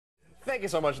thank you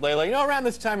so much, Layla. You know, around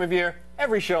this time of year,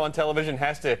 every show on television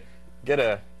has to get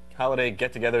a holiday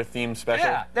get-together theme special.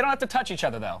 Yeah, they don't have to touch each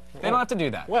other, though. They don't have to do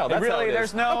that. Well, that's really, how it is.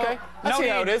 there's no. Okay, I see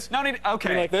how it is. No need.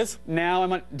 Okay. You like this? Now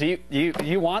I'm on. Do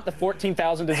you want the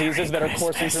 14,000 diseases that are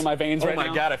coursing through my veins right now? Oh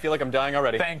my God, I feel like I'm dying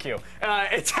already. Thank you.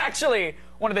 It's actually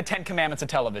one of the 10 commandments of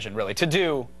television, really, to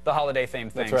do the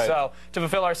holiday-themed thing. That's right. So, to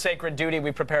fulfill our sacred duty,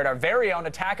 we prepared our very own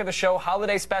Attack of the Show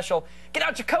holiday special. Get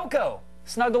out your cocoa,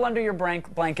 snuggle under your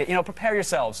blanket. You know, prepare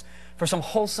yourselves for some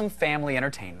wholesome family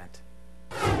entertainment.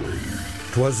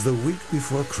 'Twas the week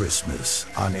before Christmas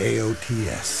on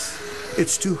AOTS.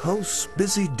 Its two hosts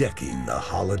busy decking the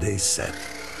holiday set,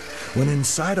 when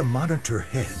inside a monitor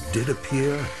head did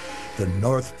appear the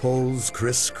North Pole's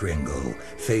Kris Kringle,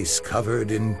 face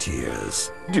covered in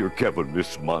tears. Dear Kevin,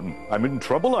 Miss Munn, I'm in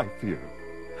trouble, I fear.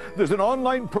 There's an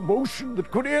online promotion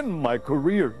that could end my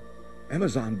career.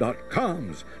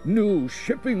 Amazon.com's new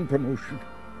shipping promotion.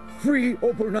 Free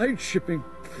overnight shipping,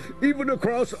 even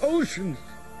across oceans.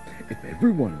 If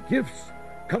everyone's gifts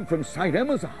come from site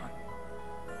Amazon,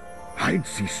 I'd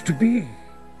cease to be.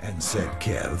 And said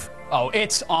Kev, Oh,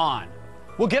 it's on.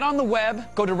 We'll get on the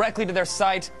web, go directly to their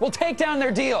site. We'll take down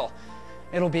their deal.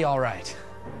 It'll be all right.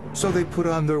 so they put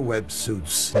on their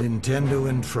websuits, Nintendo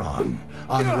and Tron,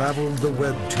 unraveled the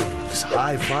web tubes,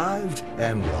 high-fived,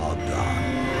 and logged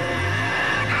on.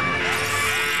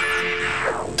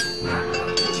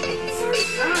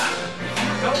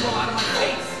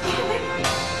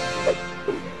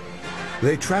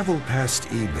 They traveled past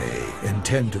eBay,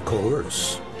 intent to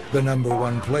coerce, the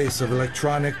 #1 place of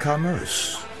electronic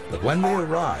commerce. But when they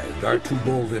arrived, our two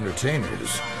bold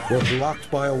entertainers were blocked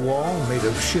by a wall made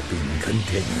of shipping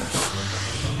containers.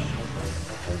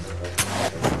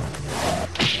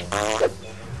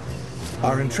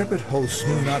 Our intrepid hosts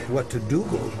knew not what to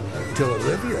Google, till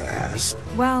Olivia asked.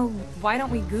 Well, why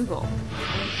don't we Google?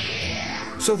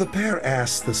 So the pair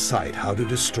asked the site how to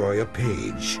destroy a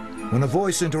page, when a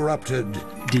voice interrupted.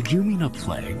 Did you mean a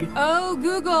plague? Oh,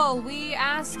 Google, we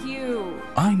ask you.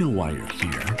 I know why you're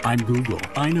here. I'm Google.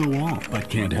 I know all, but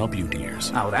can't help you,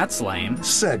 dears. Oh, that's lame.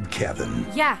 Said Kevin.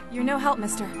 Yeah, you're no help,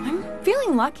 mister. I'm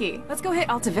feeling lucky. Let's go hit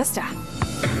Alta Vista.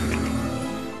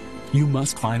 You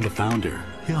must find the founder.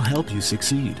 He'll help you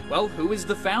succeed. Well, who is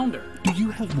the founder? Do you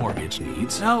have mortgage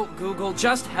needs? No, Google,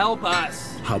 just help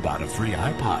us. How about a free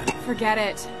iPod? Forget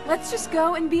it. Let's just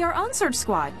go and be our own search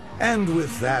squad. And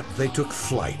with that, they took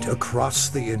flight across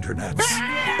the internet,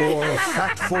 or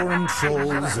fat foreign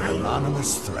trolls and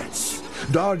anonymous threats,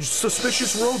 dodged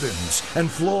suspicious rodents and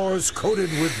floors coated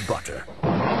with butter.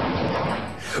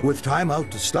 With time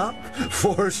out to stop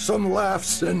for some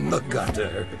laughs in the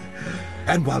gutter.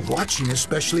 And while watching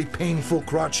especially painful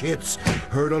crotch hits,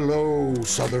 heard a low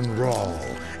southern drawl,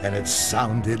 and it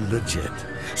sounded legit.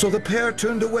 So the pair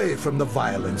turned away from the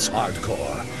violence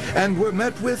hardcore, and were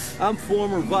met with... I'm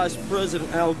former Vice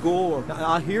President Al Gore.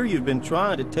 I hear you've been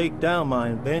trying to take down my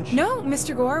invention. No,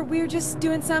 Mr. Gore, we're just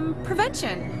doing some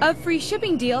prevention of free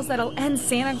shipping deals that'll end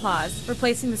Santa Claus,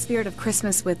 replacing the spirit of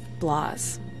Christmas with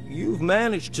blahs. You've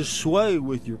managed to sway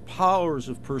with your powers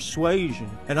of persuasion,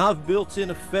 and I've built in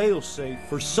a failsafe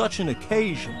for such an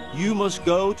occasion. You must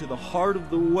go to the heart of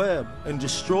the web and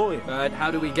destroy it. But how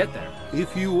do we get there?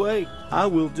 If you wait, I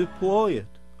will deploy it,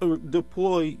 or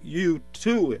deploy you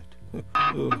to it.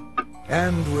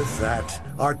 And with that,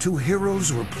 our two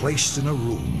heroes were placed in a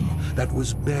room that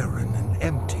was barren and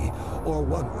empty, or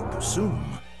one would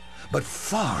presume. But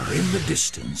far in the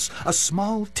distance, a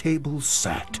small table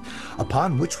sat,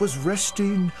 upon which was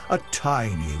resting a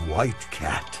tiny white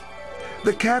cat.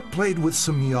 The cat played with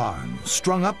some yarn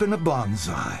strung up in a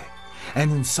bonsai,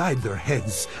 and inside their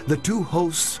heads, the two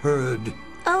hosts heard,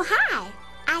 "Oh, hi.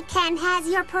 I can has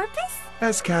your purpose?"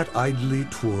 as cat idly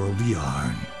twirled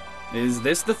yarn. Is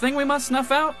this the thing we must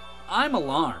snuff out? I'm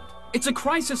alarmed. It's a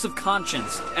crisis of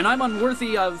conscience, and I'm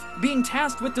unworthy of being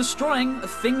tasked with destroying a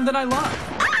thing that I love.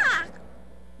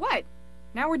 What?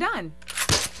 Now we're done.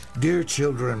 Dear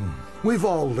children, we've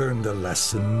all learned a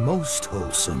lesson most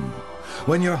wholesome.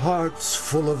 When your heart's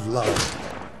full of love.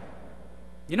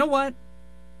 You know what?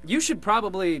 You should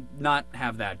probably not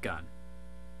have that gun.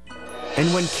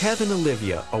 And when Kev and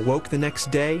Olivia awoke the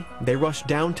next day, they rushed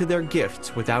down to their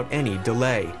gifts without any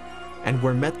delay, and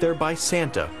were met there by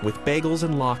Santa with bagels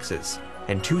and loxes,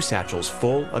 and 2 satchels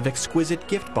full of exquisite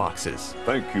gift boxes.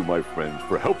 Thank you, my friends,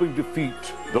 for helping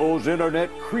defeat those internet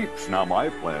creeps. Now my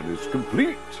plan is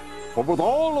complete. For with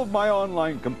all of my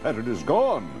online competitors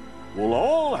gone, we'll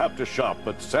all have to shop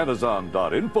at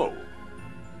Santazon.info.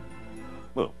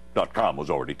 Well, .com was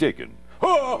already taken.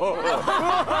 Oh,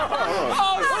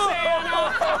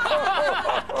 Santa!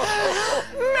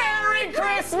 Merry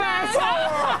Christmas!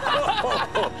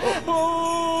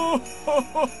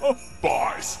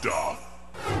 Buy stuff.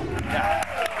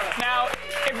 Now,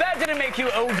 if that didn't make you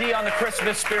OD on the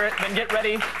Christmas spirit, then get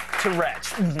ready to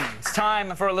retch. It's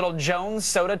time for a little Jones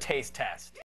Soda taste test.